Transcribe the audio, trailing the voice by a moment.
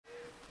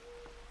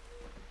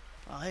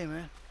Oh, hey,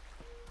 man.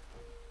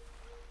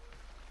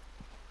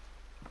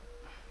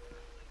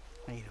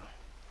 How you doing?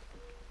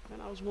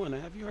 Man, I was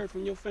wondering, have you heard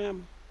from your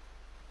family?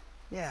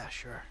 Yeah,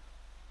 sure.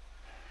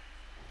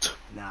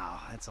 No,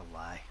 that's a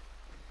lie.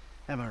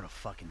 Haven't heard a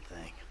fucking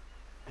thing.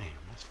 Damn,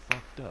 that's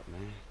fucked up,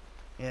 man.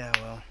 Yeah,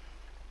 well,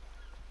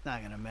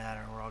 not gonna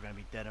matter. We're all gonna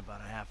be dead in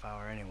about a half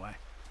hour anyway.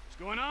 What's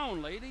going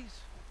on, ladies?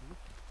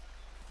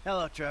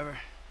 Hello, Trevor.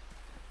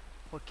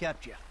 What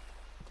kept you?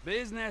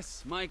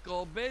 Business,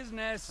 Michael,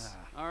 business.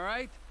 All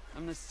right?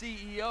 I'm the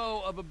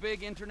CEO of a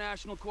big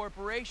international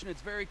corporation.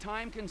 It's very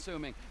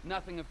time-consuming.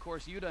 Nothing, of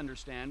course, you'd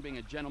understand, being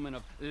a gentleman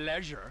of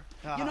leisure.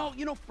 You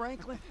know,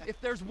 Franklin, if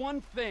there's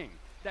one thing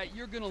that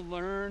you're gonna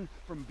learn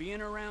from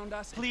being around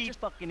us... Plead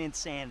fucking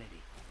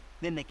insanity.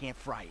 Then they can't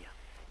fry you.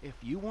 If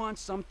you want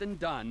something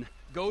done,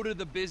 go to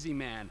the busy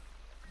man.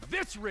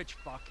 This rich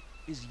fuck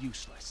is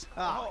useless.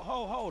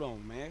 Hold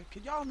on, man.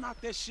 Can y'all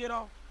knock that shit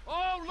off?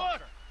 Oh,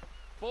 look!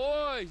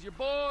 Boys, you're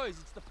boys.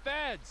 It's the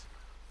feds.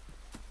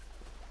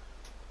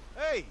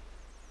 Hey!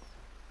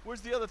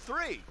 Where's the other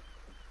three?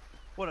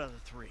 What other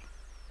three?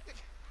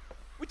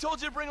 We told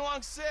you to bring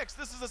along 6.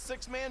 This is a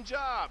 6-man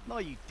job. No,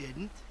 you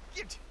didn't.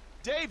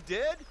 Dave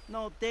did?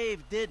 No,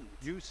 Dave didn't.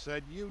 You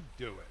said you'd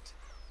do it.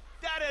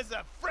 That is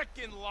a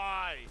frickin'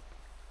 lie.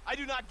 I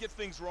do not get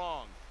things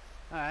wrong.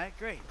 All right,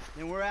 great.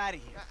 Then we're out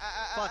of here.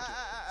 Fuck it.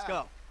 Let's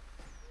go.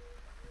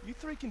 You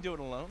 3 can do it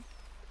alone.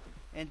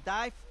 And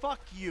fuck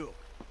you.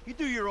 You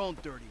do your own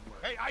dirty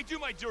work. Hey, I do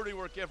my dirty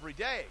work every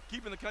day,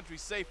 keeping the country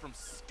safe from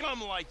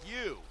scum like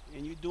you.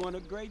 And you're doing a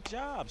great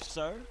job,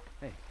 sir.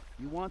 Hey,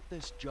 you want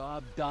this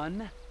job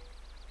done?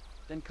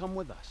 Then come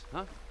with us,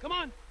 huh? Come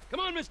on,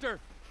 Mr.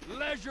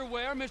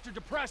 Leisureware, Mr.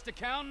 Depressed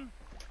Accountant.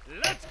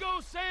 Let's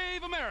go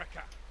save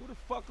America. Who the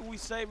fuck are we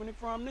saving it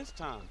from this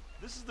time?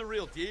 This is the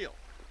real deal.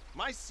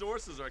 My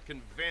sources are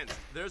convinced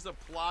there's a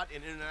plot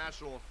in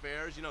international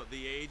affairs, you know,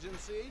 the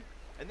agency,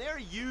 and they're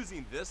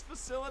using this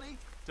facility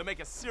to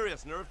make a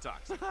serious nerve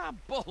toxin.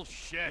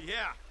 Bullshit.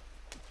 Yeah.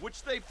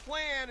 Which they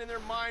plan in their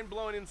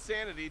mind-blowing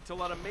insanity to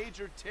let a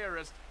major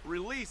terrorist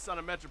release on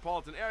a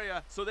metropolitan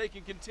area so they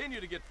can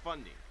continue to get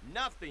funding.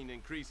 Nothing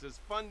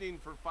increases funding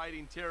for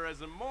fighting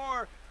terrorism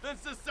more than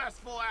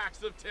successful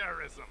acts of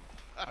terrorism.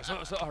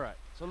 All right.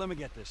 So let me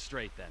get this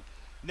straight then.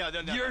 No.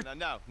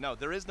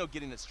 There is no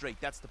getting it straight.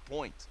 That's the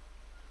point.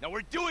 Now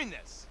we're doing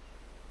this.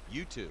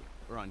 You 2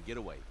 are on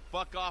getaway.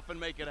 Fuck off and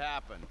make it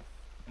happen.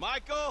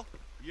 Michael,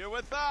 you're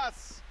with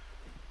us.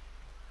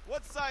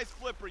 What size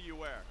flipper you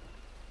wear?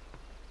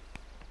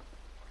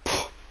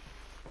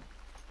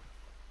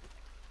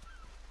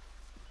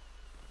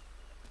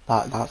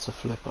 That's a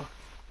flipper.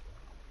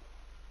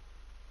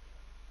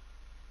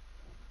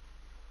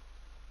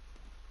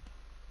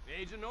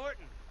 Agent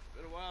Norton, it's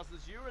been a while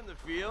since you were in the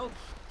field.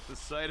 The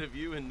sight of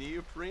you in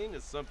neoprene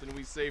is something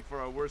we save for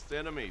our worst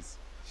enemies.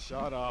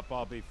 Shut up,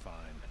 I'll be fine.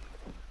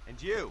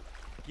 And you,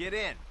 get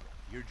in.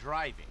 You're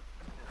driving.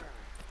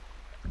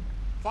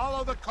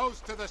 Follow the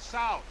coast to the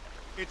south.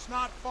 It's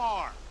not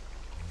far.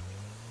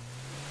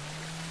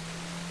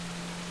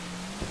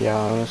 Yeah,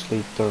 I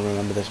honestly don't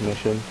remember this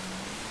mission.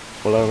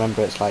 All I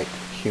remember it's like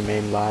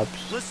Humane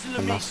Labs, Listen to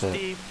and me, that's it.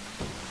 Steve.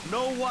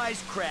 No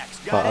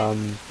wisecracks, got But it?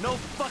 No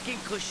fucking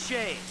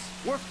cliches.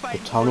 We're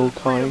fighting tunnel for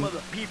the freedom kind, of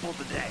the people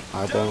today.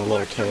 I don't know a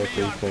lot of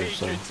Chazzydorito,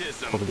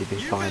 so probably be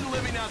fine. You've been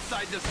living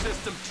outside the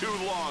system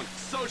too long.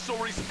 Social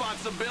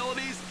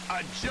responsibilities,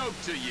 a joke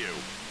to you.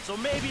 So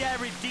maybe I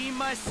redeem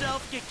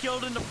myself, get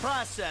killed in the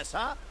process,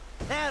 huh?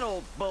 That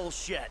old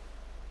bullshit.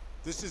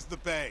 This is the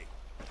bay.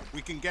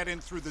 We can get in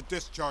through the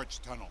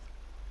discharge tunnel.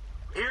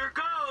 Here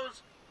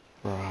goes.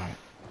 Right.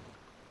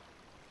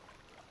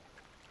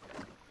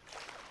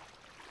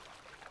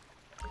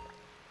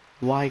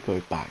 Why go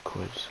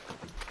backwards?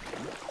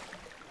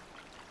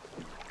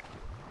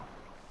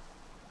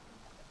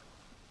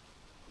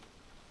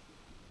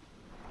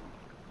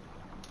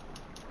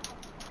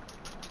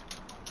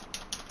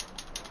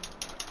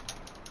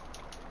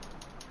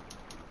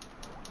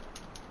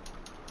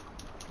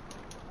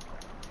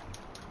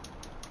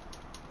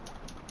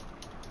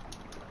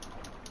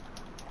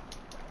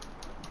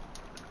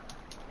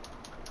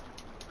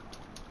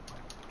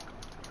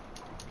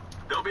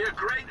 There'll be a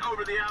grate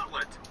over the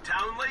outlet.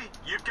 Townley,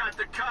 you've got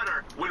the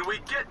cutter. When we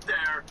get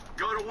there,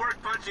 go to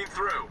work punching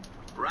through.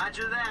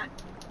 Roger that.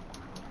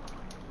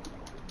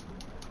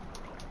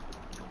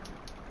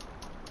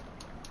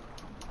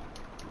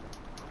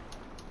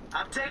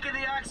 I'm taking the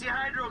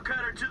oxyhydro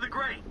cutter to the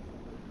grate.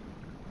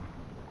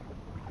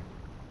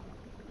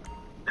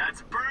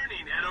 That's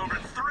burning at over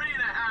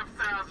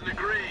 3,500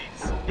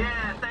 degrees.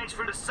 Yeah, thanks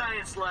for the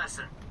science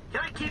lesson.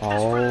 Can I keep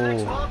this for the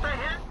next vault I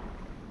hit?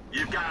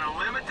 You've got a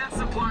limited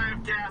supply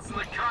of gas in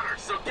the cutter,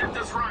 so get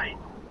this right.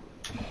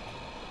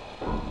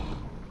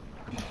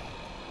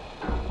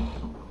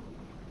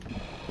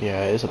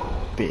 Yeah, it is a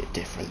bit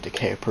different to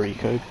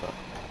Chazzydorito, but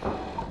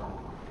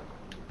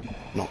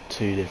not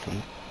too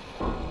different.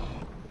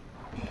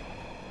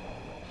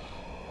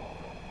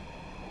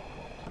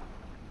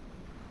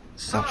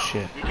 So, Oh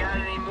shit. You got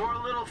any more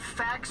little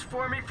facts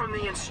for me from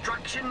the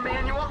instruction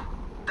manual?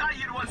 Thought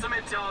you'd want some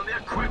intel on the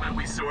equipment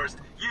we sourced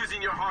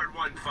using your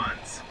hard-won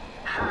funds.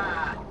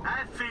 Ha!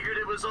 I figured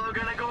it was all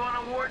gonna go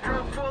on a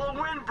wardrobe full of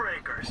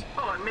windbreakers.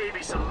 Oh, and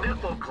maybe some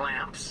nipple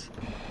clamps.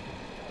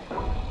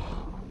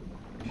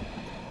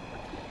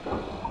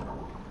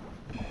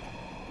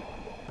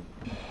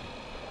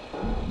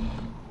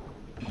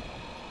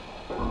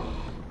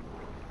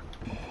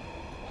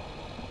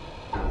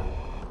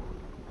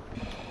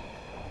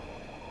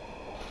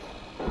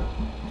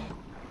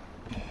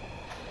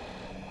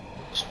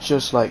 It's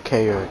just like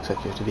KO,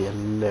 except you have to be a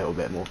little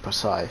bit more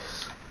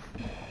precise.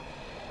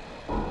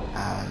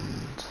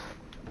 And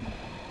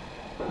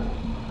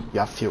you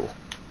have fuel,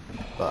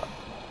 but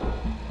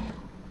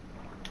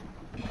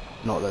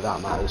not that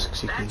that matters,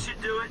 because you can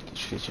literally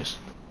just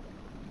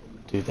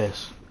do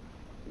this.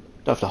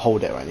 Don't have to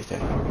hold it or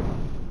anything.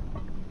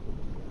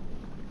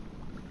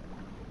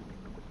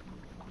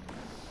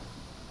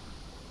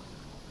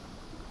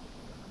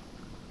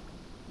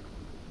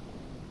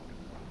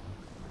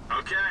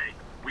 Okay,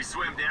 we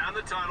swim down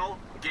the tunnel,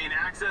 gain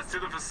access to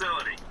the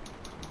facility.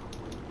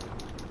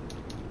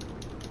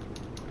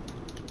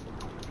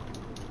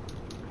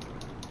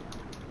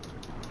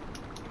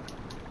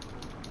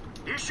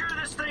 You sure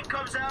this thing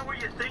comes out where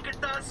you think it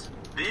does?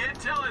 The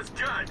intel is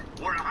good.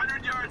 We're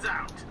 100 yards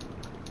out.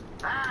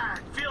 Ah,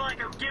 I feel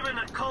like I'm giving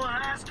a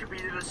colonoscopy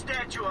to the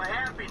Statue of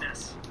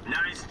Happiness.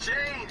 Nice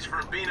change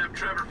from being up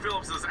Trevor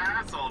Phillips's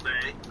ass all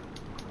day.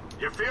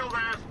 You feel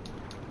that?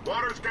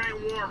 Water's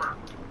getting warmer.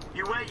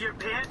 You wet your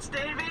pants,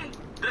 Davey?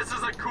 This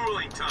is a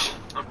cooling tunnel.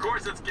 Of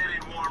course it's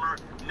getting warmer.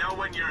 No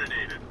one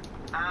urinated.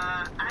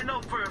 I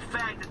know for a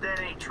fact that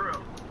that ain't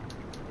true.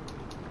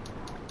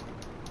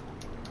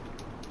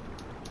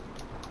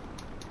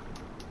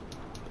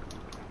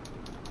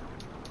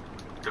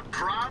 The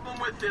problem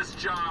with this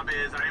job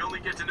is I only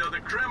get to know the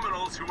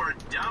criminals who are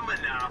dumb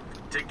enough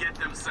to get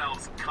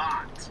themselves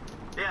caught.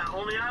 Yeah,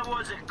 only I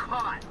wasn't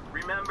caught,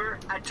 remember?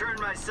 I turned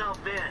myself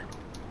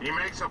in. He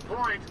makes a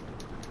point.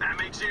 That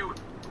makes you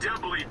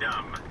doubly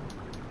dumb.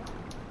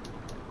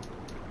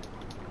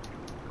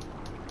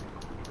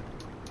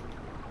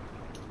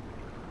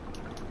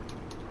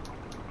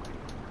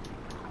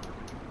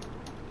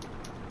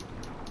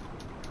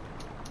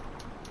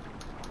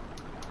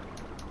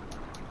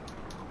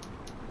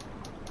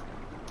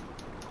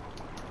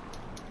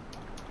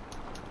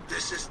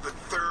 This is the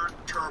third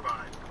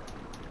turbine.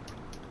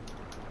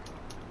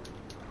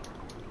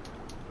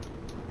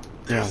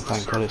 Yeah, There's the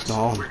thank God it's surface. not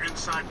on. We're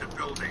inside the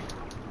building.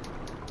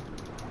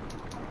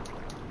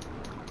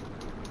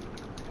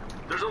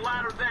 There's a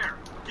ladder there.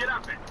 Get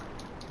up it.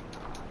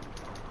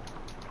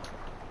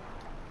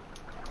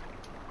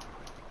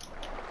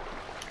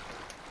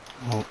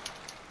 Oh.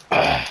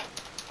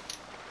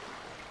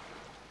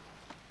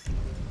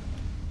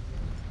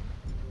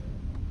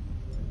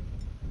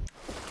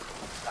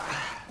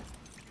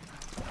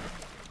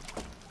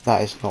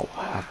 That is not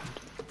what happened.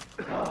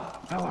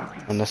 How are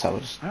we? Unless that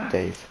was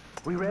Dave.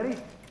 We ready?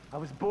 I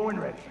was born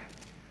ready.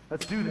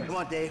 Let's do this. Come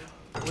on, Dave.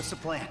 What's the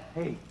plan?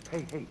 Hey.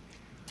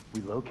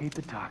 We locate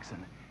the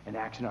toxin and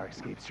action our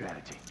escape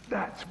strategy.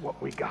 That's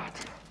what we got.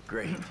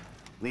 Great.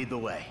 Lead the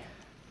way.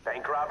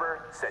 Bank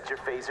robber, set your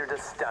phaser to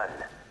stun.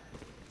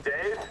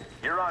 Dave,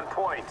 you're on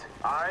point.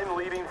 I'm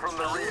leading from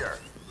the rear.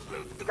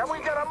 Can we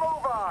get a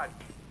move on?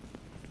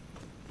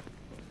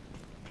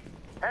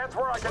 Hands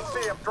where I can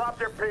see him. Drop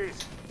your piece.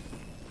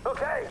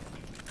 Okay.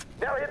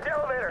 Now hit the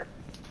elevator.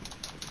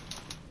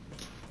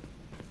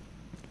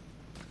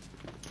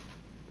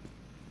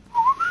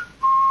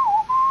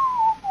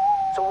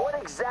 So what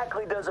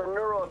exactly does a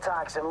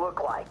neurotoxin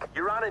look like?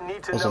 You're on a There's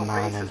need-to-know a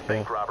man basis, in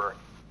bank here. robber.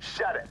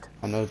 Shut it.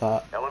 I know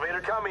that. Elevator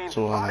coming. That's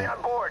all I Body know.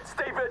 on board.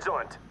 Stay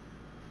vigilant.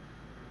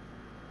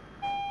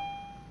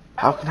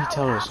 How can he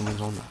tell if someone's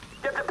on there?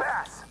 Get the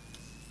pass.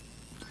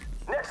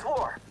 Next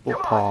floor. Or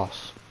Come on.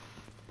 pass?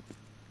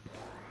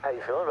 How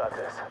you feeling about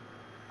this?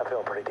 I'm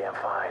feeling pretty damn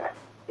fine.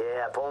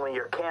 Yeah, if only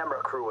your camera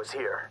crew was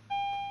here.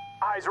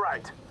 Eyes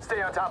right.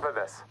 Stay on top of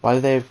this. Why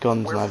do they have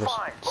guns We're and I have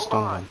fine. a Move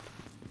stun on. gun?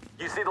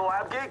 You see the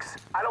lab geeks?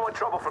 I don't want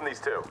trouble from these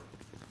two.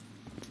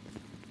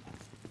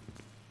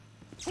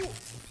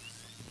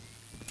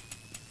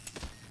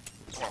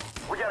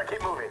 We gotta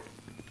keep moving.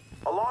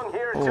 Along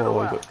here and to the Oh,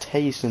 I left. got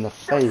tased in the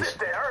Don't face. sit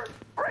there.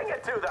 Bring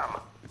it to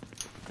them.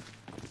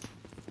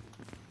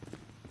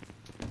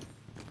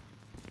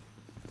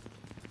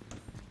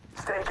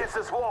 Stay against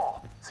this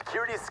wall.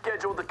 Security is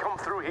scheduled to come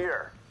through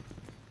here.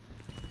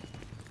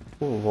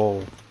 Oh,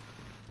 whoa.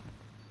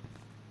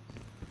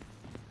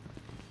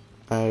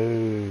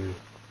 Oh.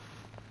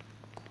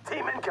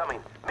 Team incoming.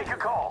 Make a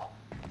call.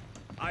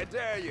 I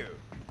dare you.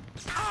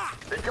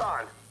 They're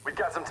gone. We've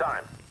got some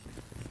time.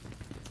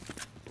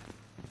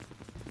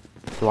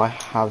 Do I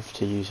have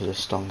to use a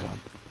stun gun?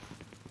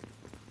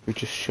 We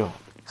just shot.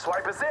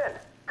 Swipe us in.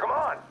 Come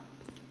on.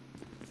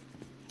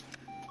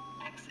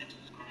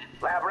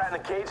 Lab rat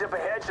in the cage up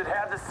ahead should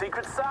have the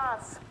secret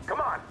sauce. Come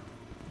on.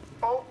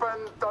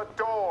 Open the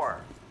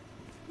door.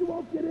 You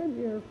won't get in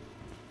here.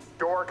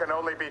 Door can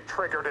only be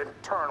triggered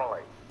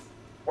internally.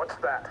 What's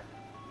that?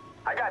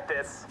 I got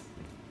this.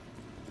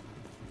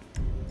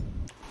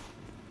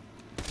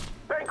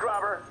 bank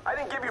robber. I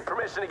didn't give you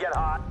permission to get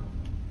hot.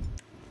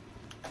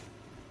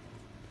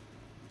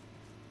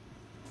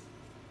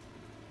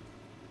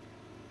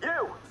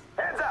 You!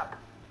 Hands up!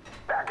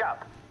 Back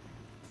up!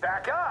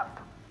 Back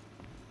up!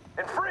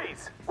 And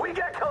freeze! We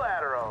get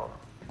collateral!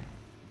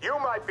 You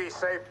might be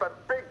safe,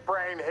 but Big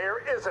Brain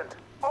here isn't.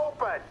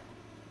 Open!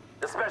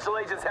 The special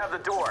agents have the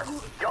door.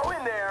 Go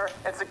in there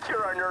and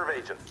secure our nerve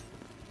agents.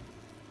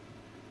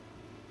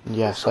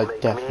 Yes, I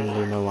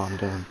definitely know what I'm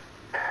doing.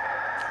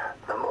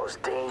 The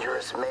most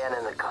dangerous man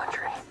in the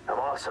country. I'm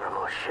also the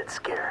most shit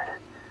scared.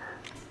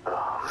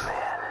 Oh,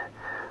 man.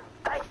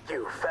 Thank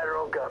you,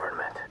 federal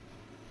government.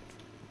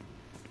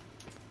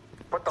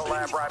 Put the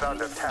lab right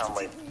under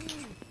Townley.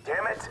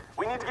 Damn it!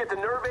 We need to get the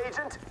nerve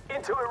agent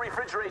into a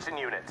refrigeration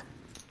unit.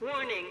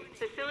 Warning,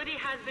 facility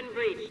has been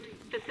breached.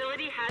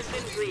 Facility has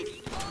been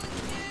breached.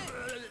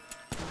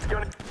 It's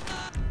gonna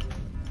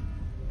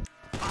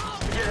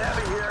get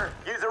heavy here.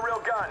 Use a real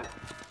gun.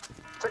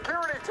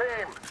 Security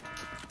team!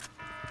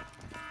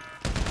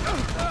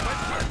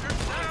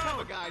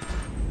 guys.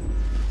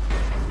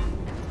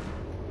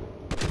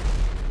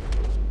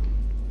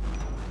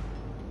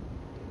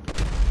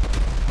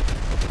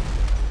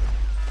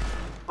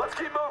 Let's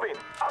keep moving.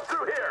 Up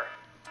through here.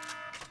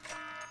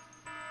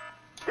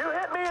 You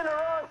hit me in the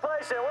wrong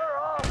place and we're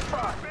all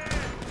fucked. Get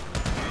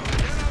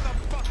on the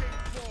fucking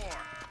floor!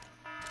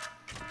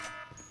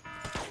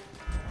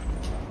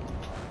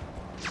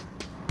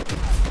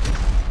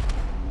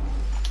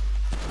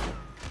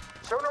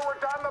 Sooner we're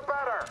done, the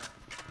better.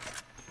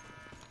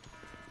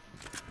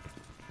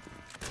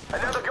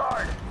 Another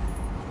guard.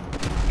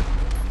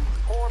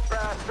 Poor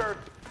bastard.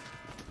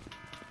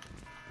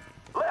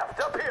 Left,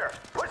 up here.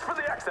 Push for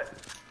the exit.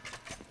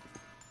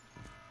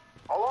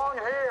 Along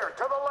here,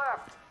 to the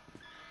left.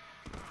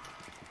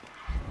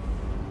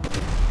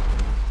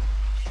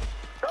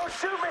 Don't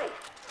shoot me.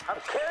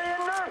 I'm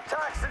carrying nerve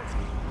toxins.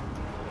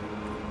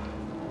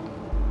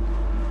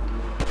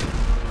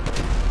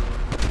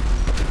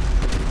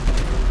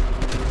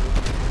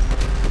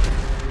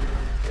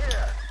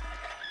 Here.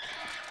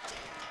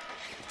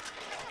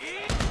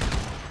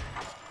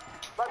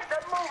 Let's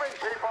get moving,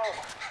 people.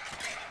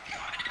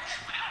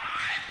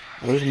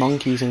 Those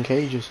monkeys in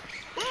cages.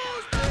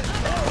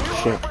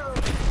 Shit.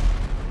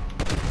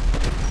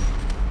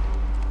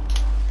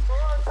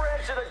 Wrong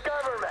branch of the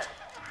government.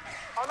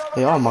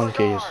 They are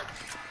monkeys.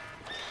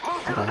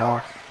 What the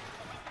hell?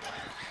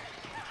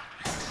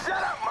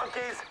 Shut up,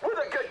 monkeys. We're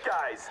the good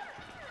guys.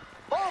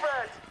 Move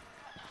it.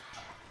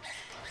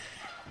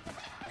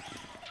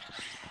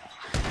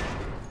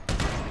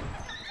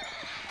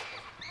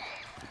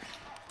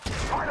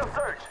 Final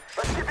search.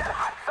 Let's get that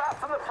hot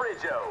sauce in the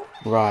fridge-o.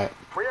 Right.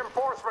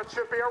 Reinforcements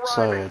should be arriving.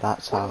 So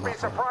that's how Wouldn't be that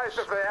surprised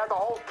if they had the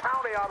whole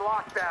county on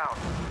lockdown.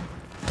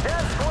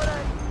 Guess what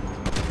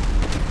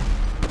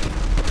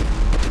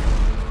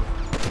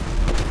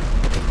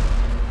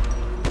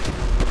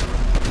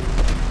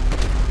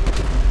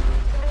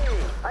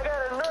I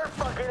got a nerve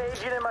fucking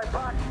agent in my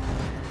pocket.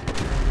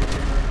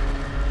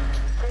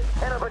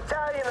 And a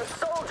battalion of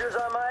soldiers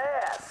on my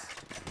ass.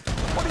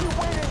 What are you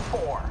waiting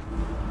for?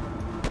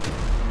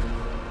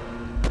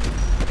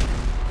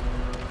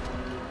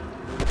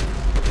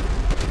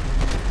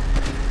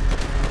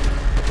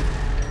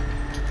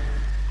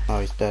 Oh,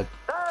 he's dead.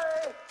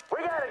 Sorry, we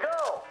gotta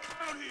go.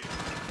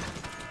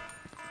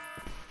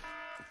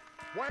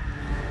 What?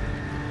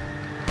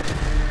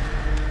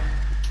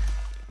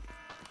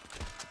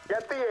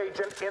 Get the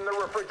agent in the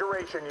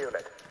refrigeration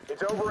unit.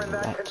 It's over in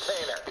that Let's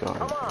container. go.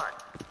 Come on.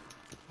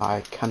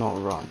 I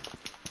cannot run.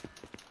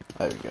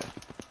 There we go.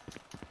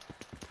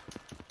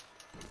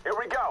 Here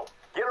we go.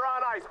 Get her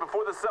on ice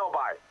before the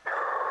sell-by.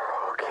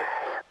 Okay,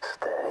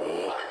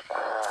 steady.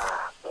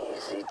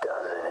 Easy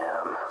does it,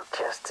 Em.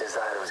 Just as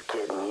I was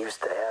getting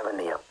used to having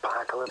the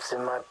apocalypse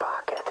in my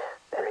pocket.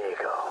 There you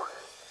go.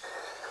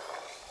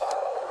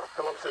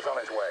 Phillips is on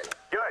his way.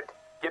 Good.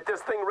 Get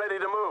this thing ready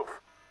to move.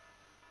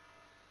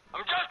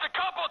 I'm just a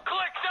couple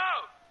clicks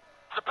out.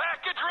 Is the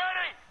package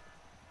ready?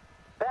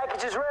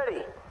 Package is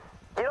ready.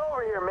 Get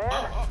over here,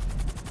 man.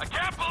 I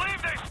can't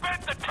believe they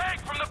spent the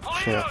tank from the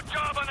Polito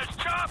job on this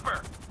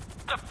chopper.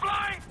 The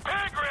flying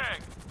pig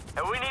rig.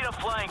 And we need a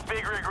flying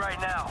big rig right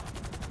now.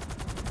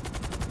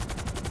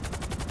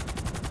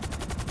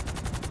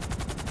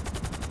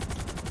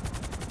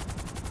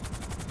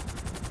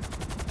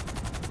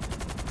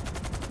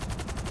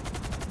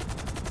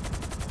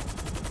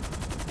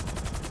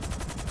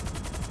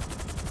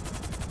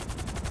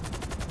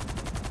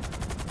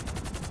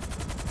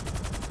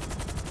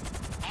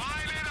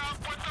 Line it up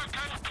with the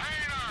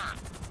container.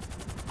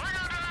 Bring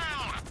her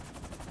down.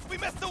 We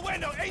missed the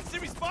window! Agency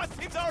response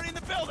team's already in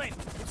the building!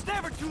 It's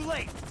never too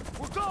late!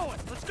 We're going!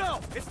 Let's go!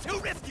 It's too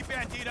risky,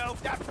 Bandito!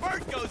 That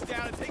bird goes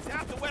down and takes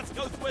half the West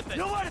Coast with it!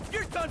 You know what? If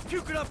you're done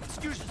puking up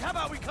excuses, how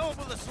about we come up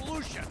with a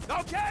solution?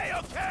 Okay,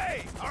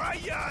 okay!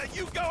 Alright,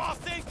 you go, I'll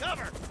stay in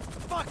cover!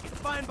 Fuck it,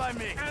 fine by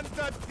me. And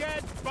the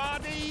dead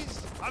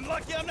bodies? I'm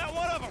lucky I'm not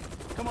one of them!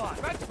 Come on.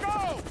 Let's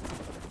go!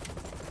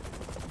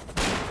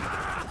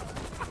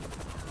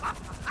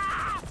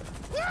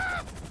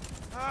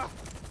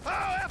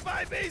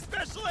 me,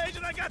 Special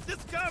Agent. I got this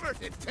covered.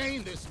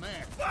 Detain this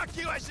man. Fuck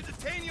you. I should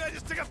detain you. I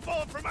just took a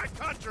bullet for my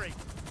country.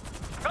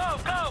 Go,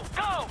 go,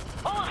 go!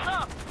 Pull us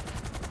up!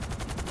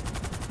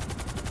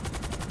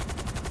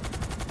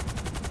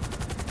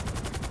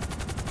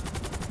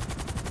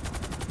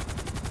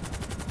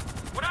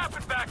 What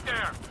happened back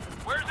there?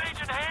 Where's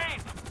Agent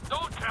Haynes?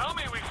 Don't tell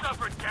me we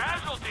suffered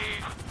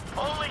casualties.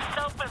 Only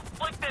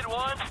self-inflicted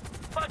ones.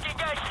 Fucking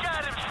guy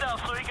shot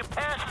himself so he could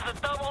pass as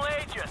a double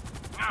agent.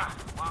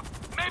 Well,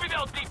 maybe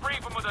they'll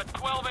debrief him with a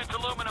 12-inch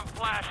aluminum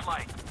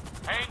flashlight.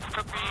 Haynes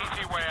took the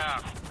easy way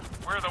out.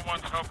 We're the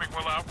ones hoping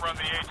we'll outrun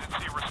the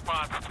agency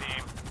response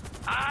team.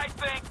 I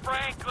think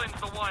Franklin's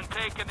the one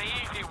taking the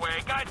easy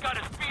way. Guy's got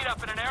his feet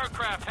up in an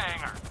aircraft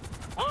hangar.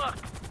 Look,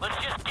 let's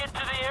just get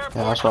to the airport.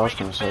 Yeah, that's what I was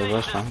going to say.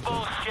 Where's Franklin?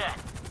 Bullshit.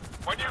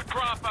 When you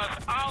drop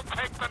us, I'll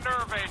take the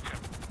nerve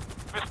agent.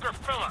 Mr.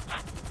 Phillips,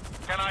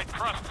 can I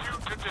trust you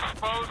to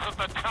dispose of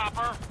the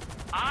chopper?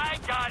 I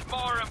got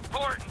more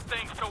important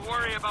things to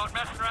worry about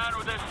messing around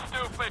with this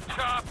stupid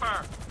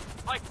chopper.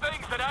 Like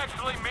things that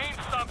actually mean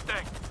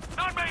something.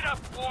 Not made-up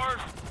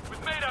wars with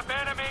made-up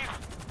enemies.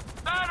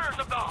 Matters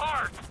of the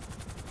heart.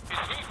 Is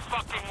he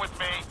fucking with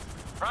me?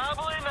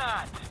 Probably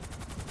not.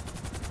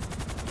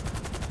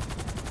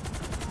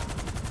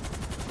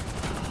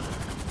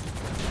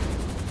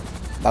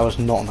 That was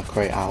not on the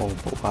crate at all,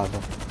 but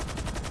whatever.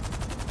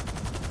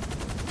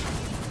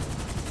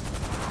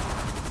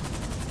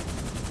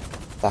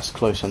 That's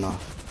close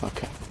enough.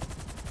 Okay.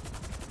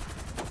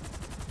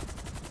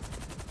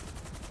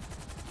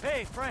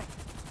 Hey, Frank.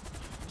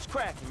 What's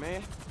cracking,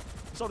 man?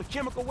 So the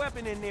chemical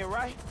weapon in there,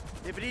 right?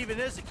 If it even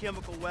is a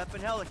chemical weapon,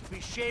 hell, it could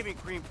be shaving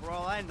cream for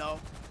all I know.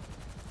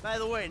 By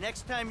the way,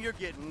 next time you're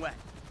getting wet.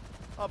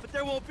 Oh, but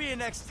there won't be a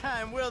next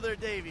time, will there,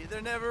 Davey?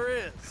 There never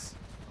is.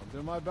 I'll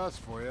do my best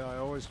for you. I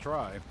always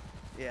try.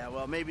 Yeah,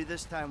 well, maybe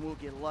this time we'll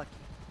get lucky.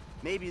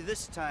 Maybe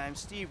this time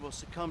Steve will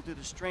succumb to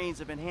the strains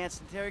of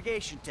enhanced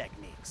interrogation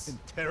techniques.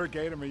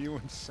 Interrogate him? Are you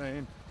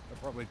insane? They're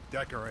probably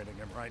decorating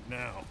him right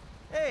now.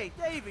 Hey,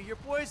 Davey, your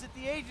boys at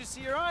the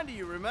agency are onto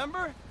you,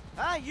 remember?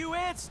 Huh? You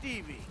and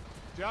Stevie.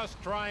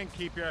 Just try and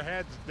keep your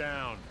heads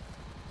down.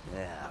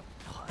 Yeah,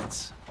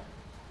 putz.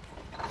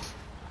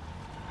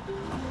 Who's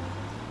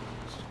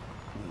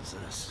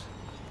this?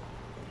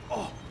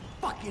 Oh,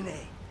 fucking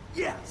A.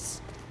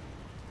 Yes!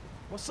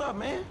 What's up,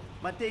 man?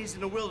 My days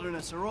in the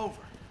wilderness are over.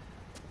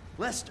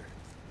 Lester,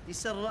 he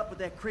settled up with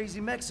that crazy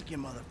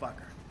Mexican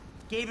motherfucker.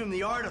 Gave him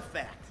the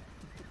artifact.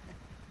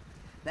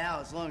 Now,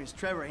 as long as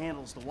Trevor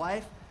handles the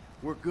wife,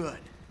 we're good.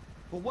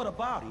 But what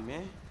about him,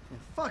 man? And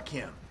fuck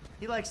him.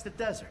 He likes the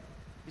desert.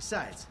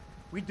 Besides,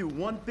 we do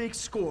one big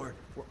score,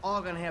 we're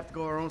all gonna have to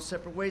go our own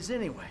separate ways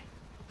anyway.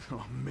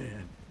 Oh,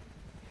 man.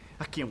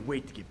 I can't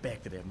wait to get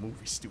back to that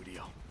movie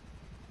studio.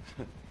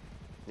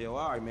 Yo,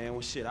 all right, man.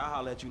 Well, shit, I'll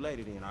holler at you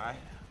later then, all right?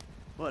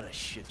 What a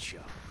shit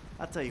show.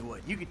 I'll tell you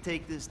what, you could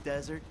take this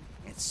desert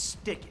and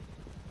stick it.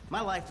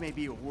 My life may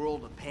be a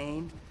world of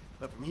pain,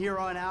 but from here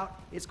on out,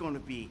 it's going to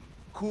be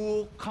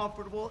cool,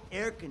 comfortable,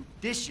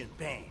 air-conditioned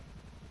pain.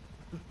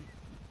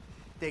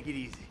 Take it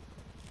easy.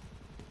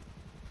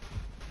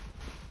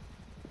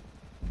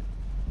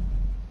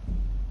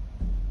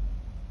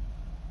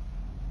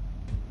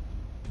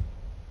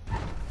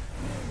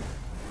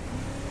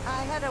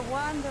 I had a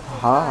wonderful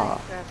time,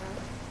 Trevor.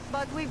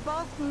 But we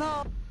both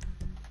know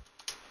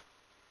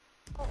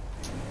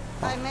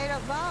I made a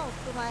vow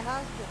to my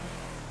husband.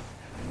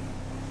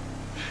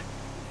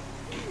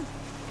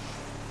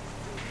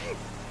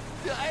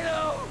 I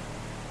know!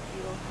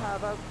 You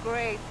have a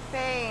great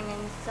pain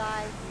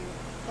inside you,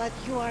 but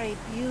you are a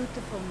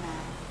beautiful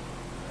man.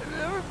 I've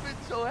never been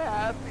so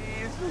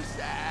happy, so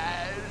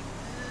sad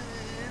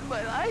in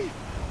my life.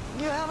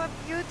 You have a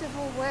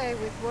beautiful way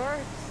with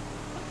words.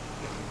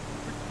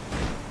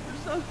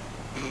 For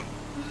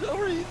some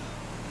reason,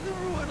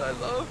 everyone I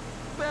love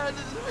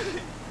abandons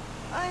me.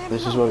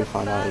 This is where we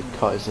find out he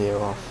cut his ear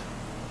off.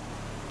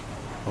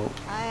 Oh.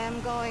 I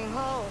am going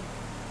home.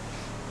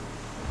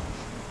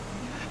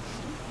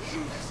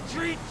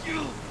 Street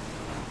you!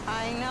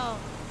 I know.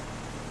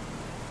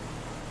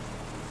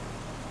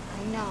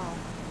 I know.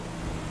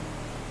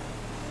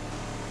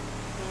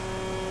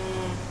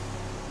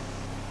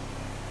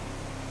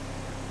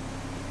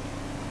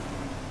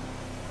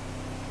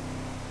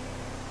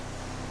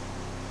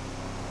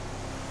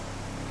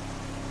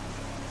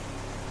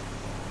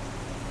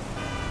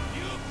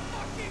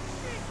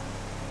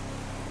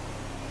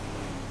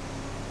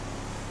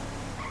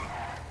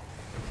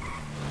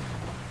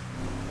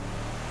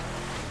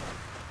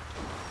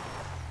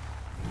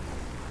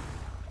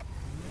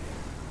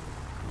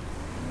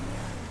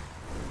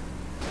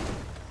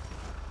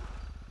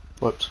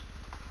 Whoops.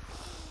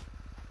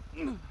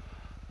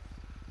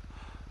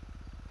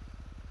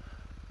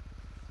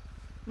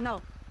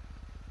 No.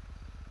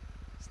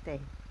 Stay.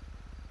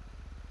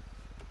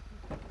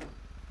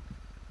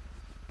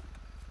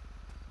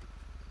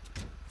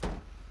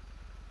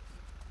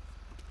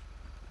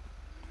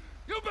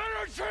 You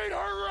better treat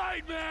her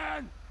right,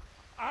 man!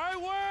 I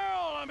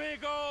will,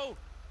 amigo!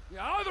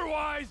 Yeah,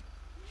 otherwise,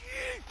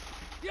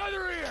 the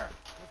other ear!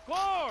 Of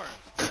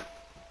course.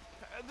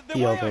 The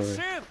Yeah, way I very.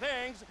 see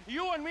things,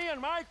 you and me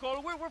and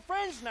Michael, we're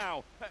friends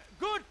now.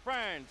 Good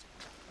friends.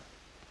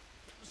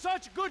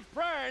 Such good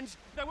friends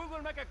that we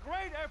will make a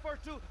great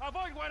effort to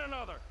avoid one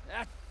another.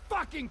 That's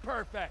fucking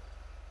perfect.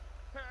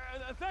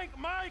 Thank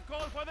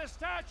Michael for the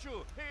statue.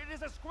 It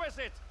is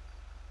exquisite.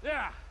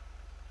 Yeah.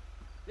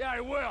 Yeah,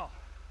 I will.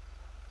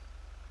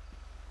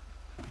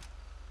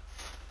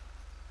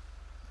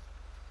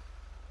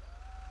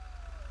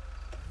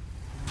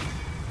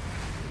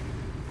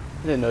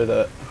 I didn't know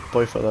that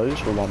both of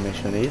those were one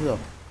mission either.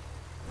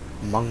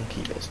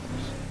 Monkey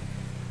business.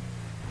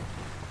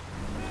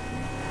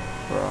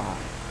 Right.